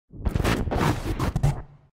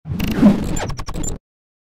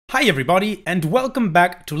Hi everybody, and welcome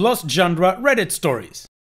back to Lost Genre Reddit Stories.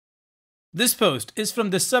 This post is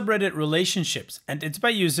from the subreddit Relationships, and it's by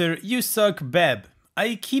user YouSuckBeb.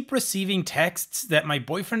 I keep receiving texts that my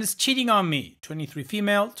boyfriend is cheating on me. 23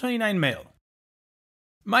 female, 29 male.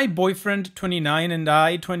 My boyfriend, 29, and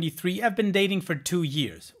I, 23, have been dating for 2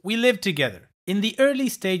 years. We live together. In the early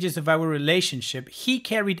stages of our relationship, he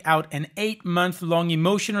carried out an 8-month-long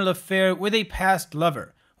emotional affair with a past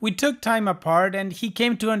lover. We took time apart, and he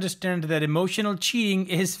came to understand that emotional cheating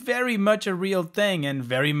is very much a real thing and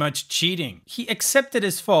very much cheating. He accepted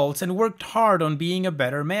his faults and worked hard on being a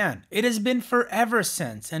better man. It has been forever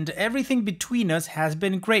since, and everything between us has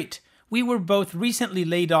been great. We were both recently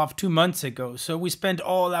laid off 2 months ago, so we spent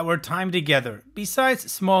all our time together.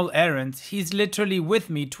 Besides small errands, he's literally with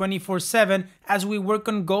me 24/7 as we work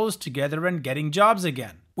on goals together and getting jobs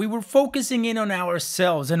again. We were focusing in on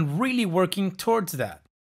ourselves and really working towards that.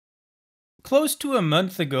 Close to a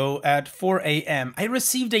month ago at 4 a.m., I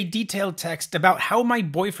received a detailed text about how my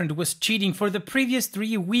boyfriend was cheating for the previous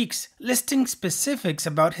 3 weeks, listing specifics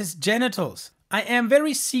about his genitals. I am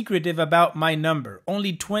very secretive about my number.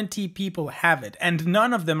 Only 20 people have it, and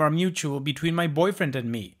none of them are mutual between my boyfriend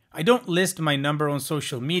and me. I don't list my number on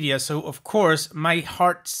social media, so of course my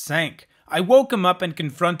heart sank. I woke him up and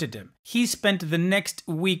confronted him. He spent the next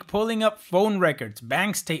week pulling up phone records,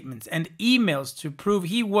 bank statements, and emails to prove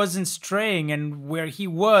he wasn't straying and where he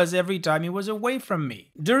was every time he was away from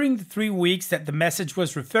me. During the 3 weeks that the message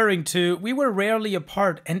was referring to, we were rarely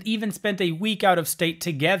apart and even spent a week out of state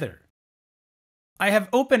together. I have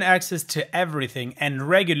open access to everything and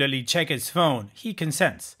regularly check his phone. He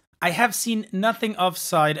consents. I have seen nothing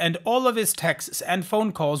offside, and all of his texts and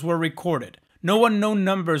phone calls were recorded. No unknown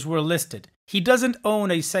numbers were listed. He doesn't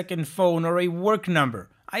own a second phone or a work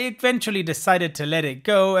number. I eventually decided to let it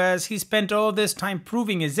go as he spent all this time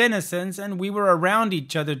proving his innocence and we were around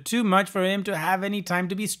each other too much for him to have any time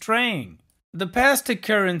to be straying. The past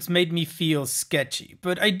occurrence made me feel sketchy,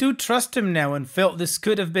 but I do trust him now and felt this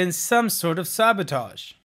could have been some sort of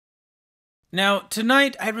sabotage. Now,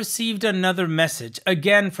 tonight I received another message,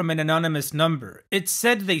 again from an anonymous number. It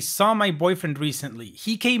said they saw my boyfriend recently.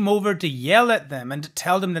 He came over to yell at them and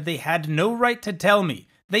tell them that they had no right to tell me.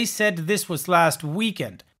 They said this was last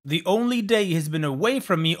weekend, the only day he's been away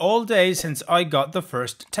from me all day since I got the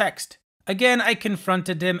first text. Again I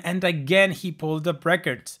confronted him, and again he pulled up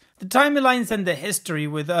records. The timelines and the history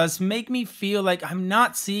with us make me feel like I'm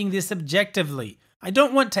not seeing this objectively. I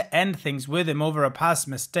don't want to end things with him over a past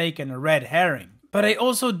mistake and a red herring, but I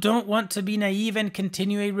also don't want to be naive and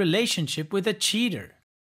continue a relationship with a cheater.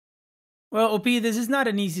 Well, OP, this is not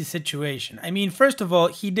an easy situation. I mean, first of all,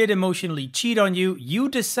 he did emotionally cheat on you, you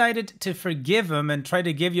decided to forgive him and try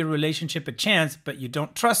to give your relationship a chance, but you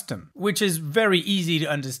don't trust him. Which is very easy to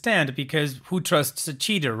understand because who trusts a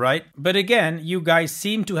cheater, right? But again, you guys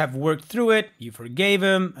seem to have worked through it, you forgave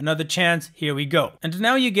him, another chance, here we go. And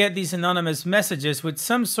now you get these anonymous messages with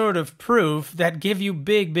some sort of proof that give you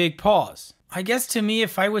big pause. I guess to me,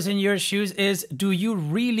 if I was in your shoes, do you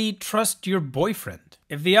really trust your boyfriend?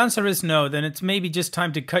 If the answer is no, then it's maybe just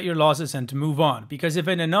time to cut your losses and to move on. Because if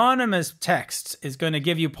an anonymous text is going to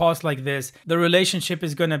give you pause like this, the relationship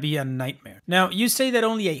is going to be a nightmare. Now, you say that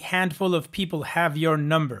only a handful of people have your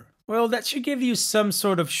number. Well, that should give you some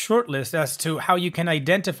sort of shortlist as to how you can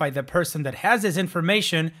identify the person that has this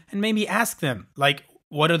information and maybe ask them, like,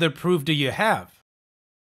 what other proof do you have?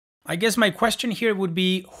 I guess my question here would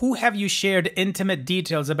be, who have you shared intimate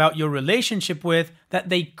details about your relationship with that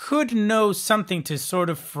they could know something to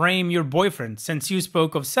sort of frame your boyfriend, since you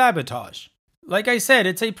spoke of sabotage? Like I said,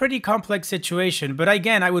 it's a pretty complex situation, but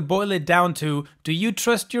again, I would boil it down to, do you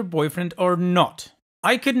trust your boyfriend or not?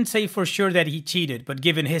 I couldn't say for sure that he cheated, but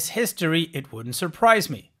given his history, it wouldn't surprise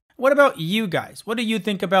me. What about you guys? What do you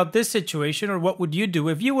think about this situation, or what would you do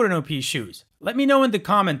if you were in OP's shoes? Let me know in the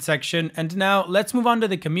comment section, and now let's move on to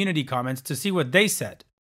the community comments to see what they said.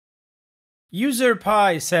 User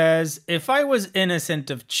Pi says, if I was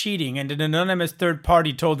innocent of cheating and an anonymous third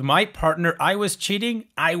party told my partner I was cheating,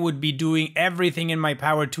 I would be doing everything in my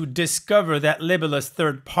power to discover that libelous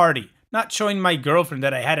third party, not showing my girlfriend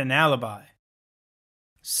that I had an alibi.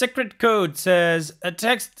 Secret Code says, a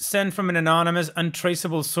text sent from an anonymous,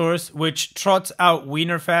 untraceable source which trots out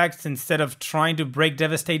wiener facts instead of trying to break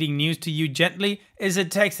devastating news to you gently is a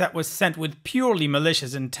text that was sent with purely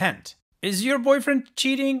malicious intent. Is your boyfriend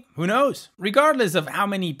cheating? Who knows? Regardless of how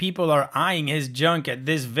many people are eyeing his junk at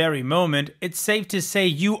this very moment, it's safe to say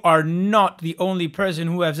you are not the only person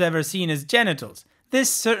who has ever seen his genitals.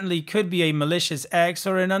 This certainly could be a malicious ex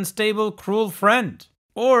or an unstable, cruel friend.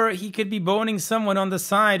 Or he could be boning someone on the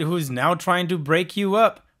side who's now trying to break you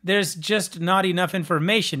up. There's just not enough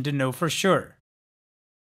information to know for sure.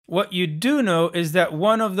 What you do know is that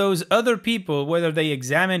one of those other people, whether they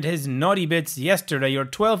examined his naughty bits yesterday or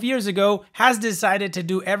 12 years ago, has decided to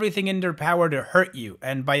do everything in their power to hurt you,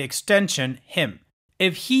 and by extension, him.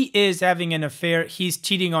 If he is having an affair, he's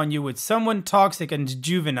cheating on you with someone toxic and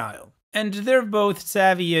juvenile. And they're both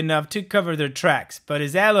savvy enough to cover their tracks, but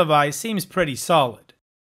his alibi seems pretty solid.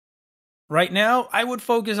 Right now, I would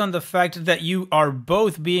focus on the fact that you are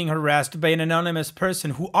both being harassed by an anonymous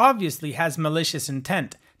person who obviously has malicious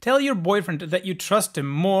intent. Tell your boyfriend that you trust him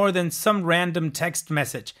more than some random text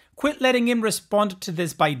message. Quit letting him respond to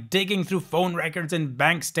this by digging through phone records and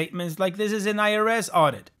bank statements like this is an IRS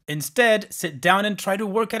audit. Instead, sit down and try to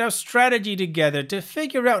work out a strategy together to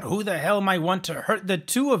figure out who the hell might want to hurt the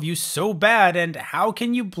two of you so bad and how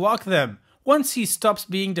can you block them. Once he stops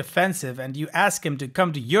being defensive and you ask him to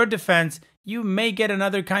come to your defense, you may get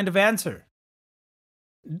another kind of answer.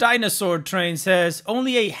 Dinosaur Train says,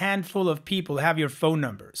 only a handful of people have your phone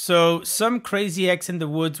number, so some crazy ex in the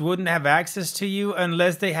woods wouldn't have access to you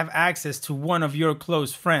unless they have access to one of your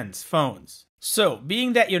close friends' phones. So,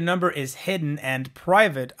 being that your number is hidden and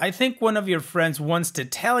private, I think one of your friends wants to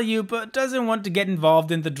tell you but doesn't want to get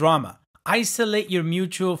involved in the drama. Isolate your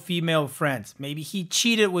mutual female friends. Maybe he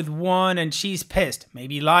cheated with one and she's pissed,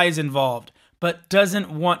 maybe lies involved, but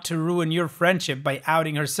doesn't want to ruin your friendship by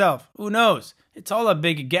outing herself. Who knows? It's all a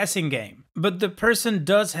big guessing game. But the person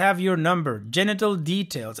does have your number, genital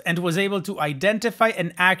details, and was able to identify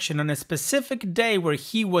an action on a specific day where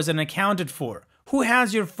he wasn't accounted for. Who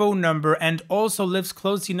has your phone number and also lives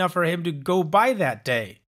close enough for him to go by that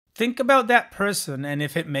day? Think about that person and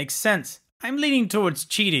if it makes sense. I'm leaning towards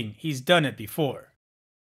cheating. He's done it before.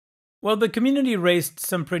 Well, the community raised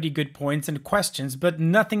some pretty good points and questions, but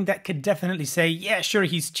nothing that could definitely say, yeah, sure,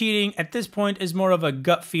 he's cheating. At this point is more of a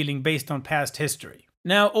gut feeling based on past history.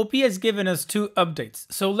 Now, OP has given us 2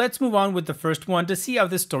 updates, so let's move on with the first one to see how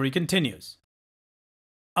this story continues.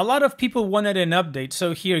 A lot of people wanted an update,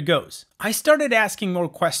 so here goes. I started asking more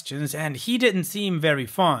questions and he didn't seem very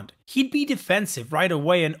fond. He'd be defensive right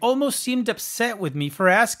away and almost seemed upset with me for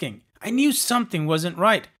asking. I knew something wasn't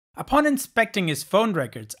right. Upon inspecting his phone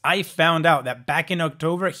records, I found out that back in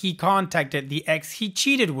October he contacted the ex he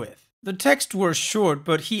cheated with. The texts were short,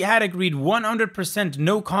 but he had agreed 100%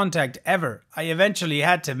 no contact ever. I eventually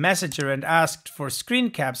had to message her and asked for screen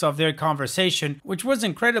caps of their conversation, which was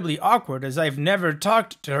incredibly awkward as I've never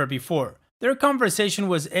talked to her before. Their conversation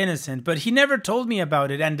was innocent, but he never told me about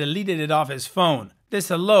it and deleted it off his phone. This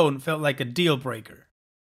alone felt like a deal breaker.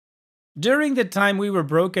 During the time we were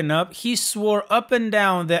broken up, he swore up and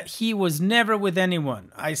down that he was never with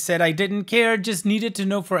anyone. I said I didn't care, just needed to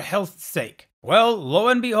know for health's sake. Well, lo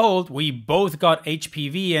and behold, we both got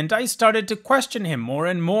HPV and I started to question him more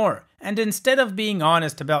and more. And instead of being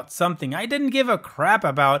honest about something I didn't give a crap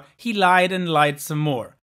about, he lied and lied some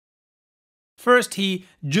more. First he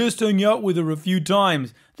just hung out with her a few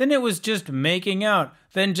times, then it was just making out,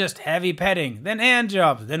 then just heavy petting, then hand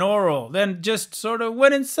jobs, then oral, then just sort of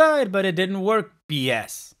went inside but it didn't work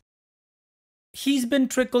BS. He's been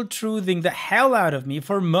trickle-truthing the hell out of me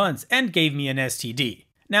for months and gave me an STD.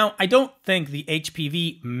 Now, I don't think the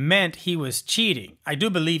HPV meant he was cheating. I do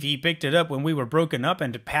believe he picked it up when we were broken up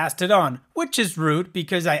and passed it on, which is rude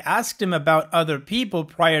because I asked him about other people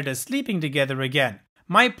prior to sleeping together again.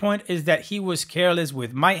 My point is that he was careless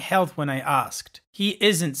with my health when I asked. He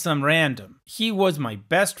isn't some random. He was my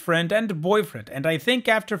best friend and boyfriend, and I think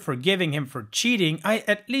after forgiving him for cheating, I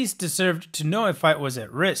at least deserved to know if I was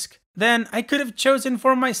at risk. Then I could have chosen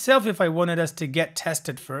for myself if I wanted us to get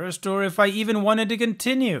tested first, or if I even wanted to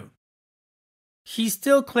continue. He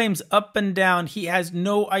still claims up and down he has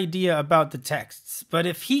no idea about the texts, but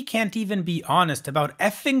if he can't even be honest about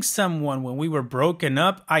effing someone when we were broken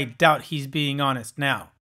up, I doubt he's being honest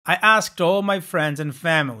now. I asked all my friends and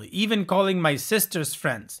family, even calling my sister's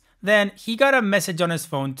friends. Then he got a message on his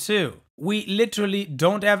phone too. We literally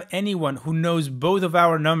don't have anyone who knows both of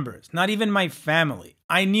our numbers, not even my family.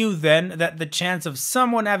 I knew then that the chance of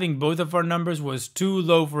someone having both of our numbers was too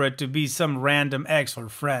low for it to be some random ex or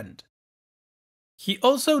friend. He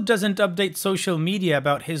also doesn't update social media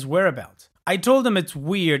about his whereabouts. I told him it's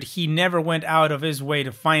weird he never went out of his way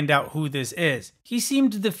to find out who this is. He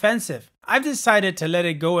seemed defensive. I've decided to let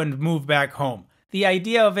it go and move back home. The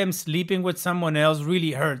idea of him sleeping with someone else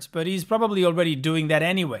really hurts, but he's probably already doing that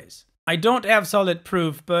anyways. I don't have solid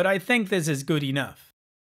proof, but I think this is good enough.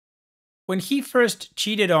 When he first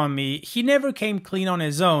cheated on me, he never came clean on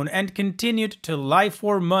his own and continued to lie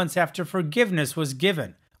 4 months after forgiveness was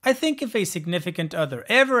given. I think if a significant other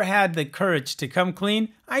ever had the courage to come clean,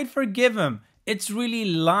 I'd forgive him. It's really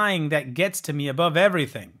lying that gets to me above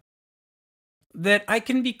everything. That I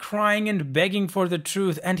can be crying and begging for the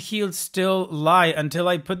truth and he'll still lie until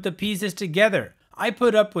I put the pieces together. I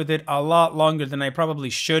put up with it a lot longer than I probably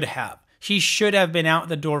should have. He should have been out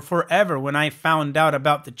the door forever when I found out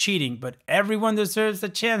about the cheating, but everyone deserves the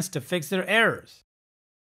chance to fix their errors.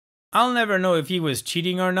 I'll never know if he was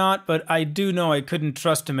cheating or not, but I do know I couldn't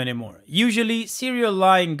trust him anymore. Usually, serial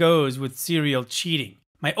lying goes with serial cheating.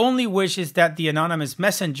 My only wish is that the anonymous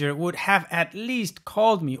messenger would have at least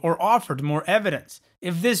called me or offered more evidence.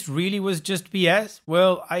 If this really was just BS,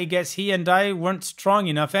 well, I guess he and I weren't strong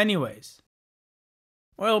enough anyways.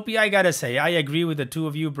 Well, I gotta say, I agree with the two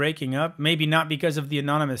of you breaking up. Maybe not because of the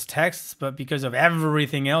anonymous texts, but because of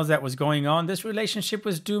everything else that was going on. This relationship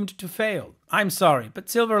was doomed to fail. I'm sorry,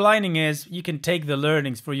 but silver lining is you can take the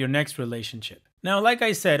learnings for your next relationship. Now, like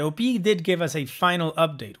I said, OP did give us a final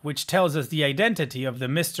update, which tells us the identity of the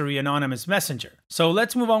mystery anonymous messenger. So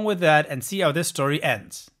let's move on with that and see how this story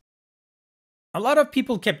ends. A lot of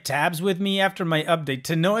people kept tabs with me after my update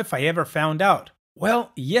to know if I ever found out.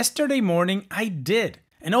 Well, yesterday morning I did.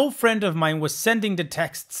 An old friend of mine was sending the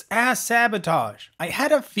texts as Sabotage. I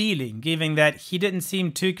had a feeling, given that he didn't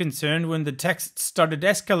seem too concerned when the texts started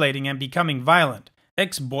escalating and becoming violent.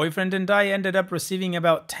 Ex-boyfriend and I ended up receiving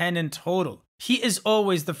about 10 in total. He is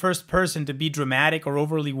always the first person to be dramatic or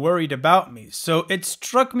overly worried about me, so it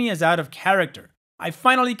struck me as out of character. I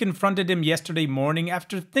finally confronted him yesterday morning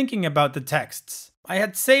after thinking about the texts. I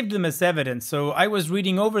had saved them as evidence, so I was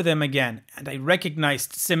reading over them again, and I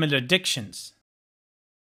recognized similar dictions.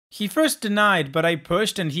 He first denied, but I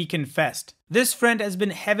pushed and he confessed. This friend has been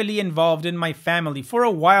heavily involved in my family for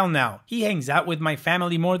a while now. He hangs out with my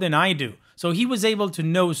family more than I do, so he was able to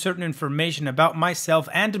know certain information about myself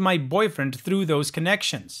and my boyfriend through those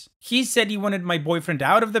connections. He said he wanted my boyfriend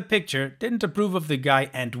out of the picture, didn't approve of the guy,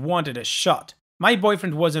 and wanted a shot. My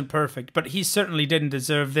boyfriend wasn't perfect, but he certainly didn't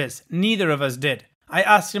deserve this. Neither of us did. I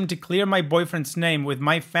asked him to clear my boyfriend's name with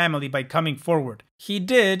my family by coming forward. He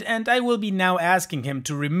did, and I will be now asking him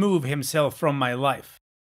to remove himself from my life.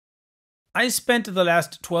 I spent the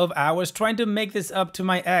last 12 hours trying to make this up to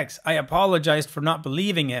my ex. I apologized for not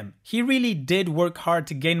believing him. He really did work hard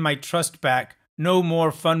to gain my trust back. No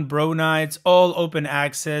more fun bro nights, all open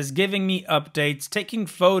access, giving me updates, taking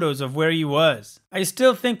photos of where he was. I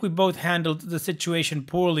still think we both handled the situation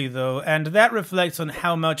poorly though, and that reflects on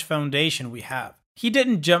how much foundation we have. He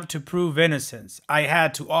didn't jump to prove innocence. I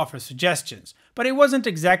had to offer suggestions, but I wasn't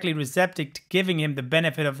exactly receptive to giving him the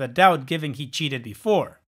benefit of the doubt given he cheated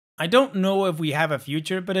before. I don't know if we have a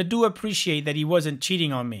future, but I do appreciate that he wasn't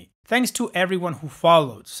cheating on me. Thanks to everyone who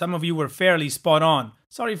followed. Some of you were fairly spot on.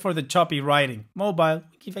 Sorry for the choppy writing. Mobile,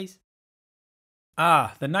 winky face.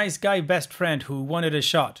 Ah, the nice guy best friend who wanted a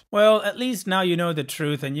shot. Well, at least now you know the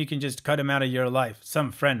truth and you can just cut him out of your life.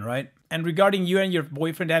 Some friend, right? And regarding you and your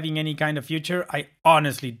boyfriend having any kind of future, I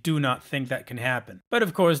honestly do not think that can happen. But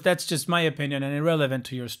of course, that's just my opinion and irrelevant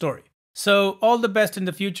to your story. So, all the best in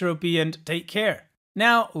the future, OP, and take care.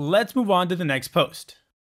 Now, let's move on to the next post.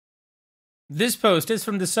 This post is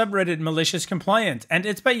from the subreddit Malicious Compliant, and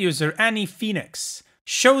it's by user Annie Phoenix.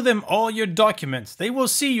 Show them all your documents. They will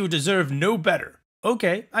see you deserve no better.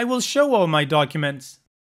 Okay, I will show all my documents.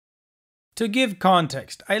 To give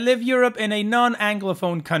context, I live Europe in a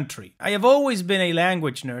non-Anglophone country. I have always been a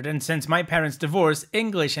language nerd, and since my parents' divorce,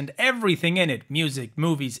 English and everything in it, music,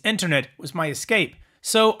 movies, internet, was my escape.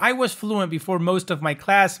 So I was fluent before most of my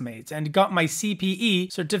classmates and got my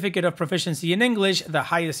CPE, Certificate of Proficiency in English, the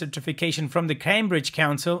highest certification from the Cambridge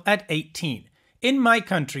Council, at 18. In my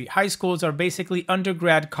country, high schools are basically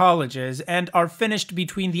undergrad colleges and are finished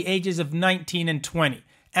between the ages of 19 and 20.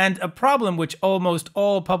 And a problem which almost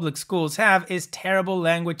all public schools have is terrible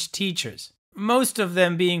language teachers. Most of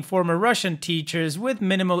them being former Russian teachers with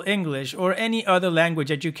minimal English or any other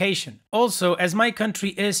language education. Also, as my country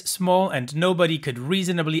is small and nobody could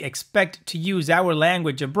reasonably expect to use our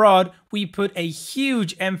language abroad, we put a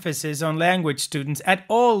huge emphasis on language students at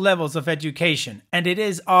all levels of education, and it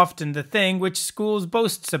is often the thing which schools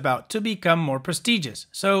boasts about to become more prestigious.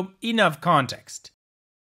 So, enough context.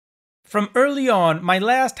 From early on, my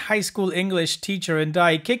last high school English teacher and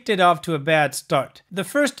I kicked it off to a bad start. The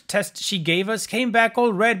first test she gave us came back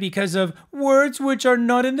all red because of words which are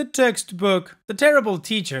not in the textbook. The terrible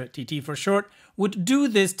teacher, TT for short, would do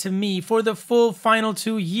this to me for the full final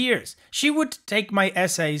 2 years. She would take my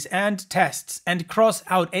essays and tests and cross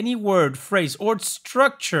out any word, phrase, or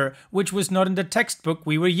structure which was not in the textbook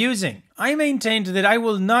we were using. I maintained that I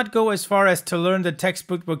will not go as far as to learn the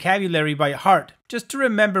textbook vocabulary by heart, just to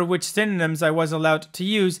remember which synonyms I was allowed to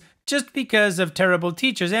use, just because of terrible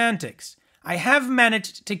teacher's antics. I have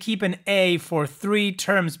managed to keep an A for 3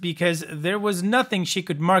 terms because there was nothing she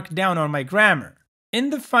could mark down on my grammar. In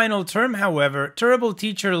the final term, however, Terrible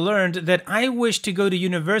Teacher learned that I wished to go to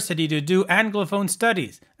university to do Anglophone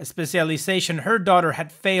studies, a specialization her daughter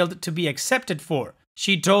had failed to be accepted for.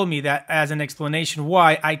 She told me that as an explanation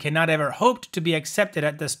why I cannot ever hoped to be accepted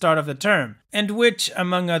at the start of the term, and which,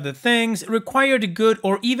 among other things, required good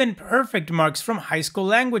or even perfect marks from high school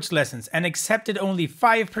language lessons and accepted only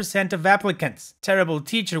 5% of applicants. Terrible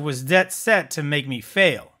Teacher was dead set to make me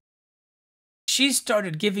fail. She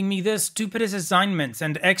started giving me the stupidest assignments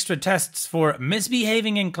and extra tests for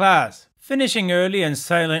misbehaving in class, finishing early and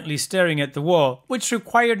silently staring at the wall, which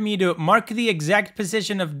required me to mark the exact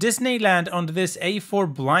position of Disneyland on this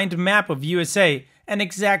A4 blind map of USA, an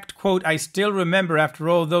exact quote I still remember after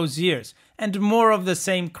all those years, and more of the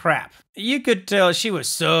same crap. You could tell she was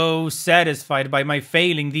so satisfied by my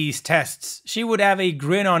failing these tests. She would have a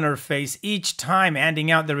grin on her face each time handing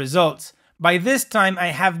out the results. By this time, I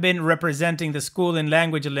have been representing the school in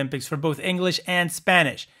Language Olympics for both English and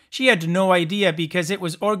Spanish. She had no idea because it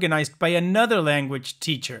was organized by another language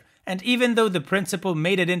teacher, and even though the principal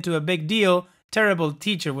made it into a big deal, Terrible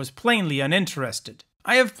Teacher was plainly uninterested.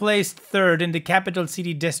 I have placed 3rd in the capital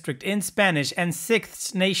city district in Spanish and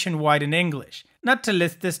 6th nationwide in English. Not to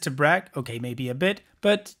list this to brag, okay, maybe a bit,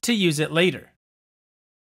 but to use it later.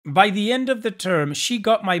 By the end of the term, she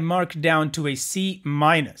got my mark down to a C-.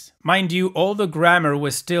 Mind you, all the grammar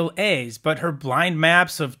was still A's, but her blind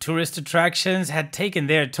maps of tourist attractions had taken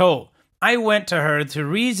their toll. I went to her to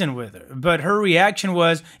reason with her, but her reaction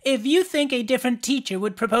was, "If you think a different teacher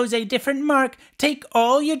would propose a different mark, take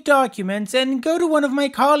all your documents and go to one of my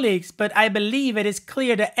colleagues, but I believe it is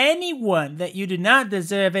clear to anyone that you do not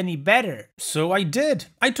deserve any better." So I did.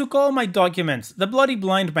 I took all my documents, the bloody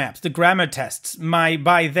blind maps, the grammar tests, my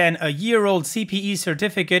by then a year-old CPE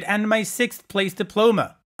certificate, and my 6th place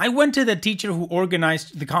diploma. I went to the teacher who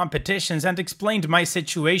organized the competitions and explained my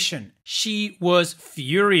situation. She was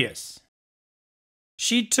furious.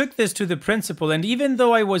 She took this to the principal, and even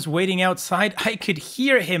though I was waiting outside, I could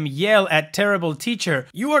hear him yell at Terrible Teacher,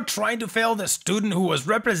 "You are trying to fail the student who was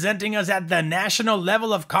representing us at the national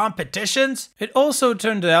level of competitions?" It also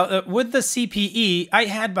turned out that with the CPE, I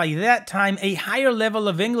had by that time a higher level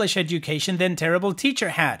of English education than Terrible Teacher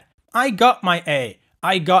had. I got my A.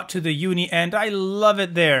 I got to the uni and I love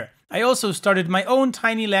it there. I also started my own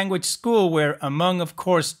tiny language school where, among of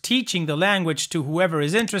course teaching the language to whoever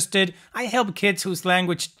is interested, I help kids whose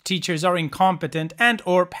language teachers are incompetent and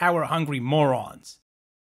or power-hungry morons.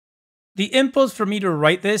 The impulse for me to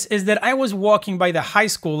write this is that I was walking by the high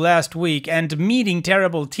school last week and meeting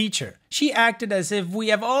Terrible Teacher. She acted as if we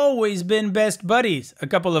have always been best buddies. A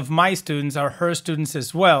couple of my students are her students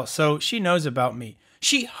as well, so she knows about me.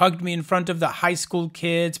 She hugged me in front of the high school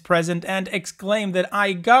kids present and exclaimed that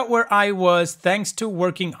I got where I was thanks to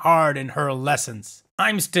working hard in her lessons.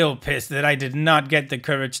 I'm still pissed that I did not get the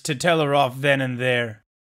courage to tell her off then and there.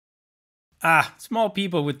 Small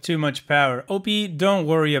people with too much power. OP, don't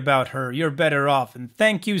worry about her, you're better off, and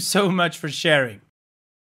thank you so much for sharing.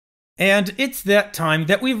 And it's that time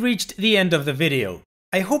that we've reached the end of the video.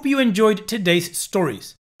 I hope you enjoyed today's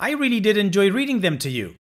stories. I really did enjoy reading them to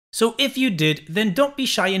you. So if you did, then don't be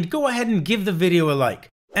shy and go ahead and give the video a like.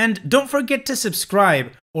 And don't forget to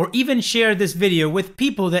subscribe or even share this video with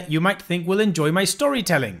people that you might think will enjoy my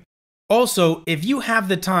storytelling. Also, if you have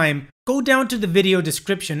the time, go down to the video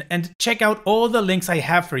description and check out all the links I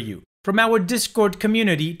have for you, from our Discord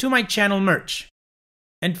community to my channel merch.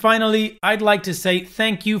 And finally, I'd like to say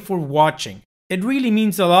thank you for watching. It really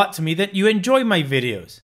means a lot to me that you enjoy my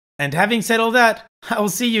videos. And having said all that, I'll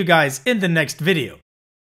see you guys in the next video.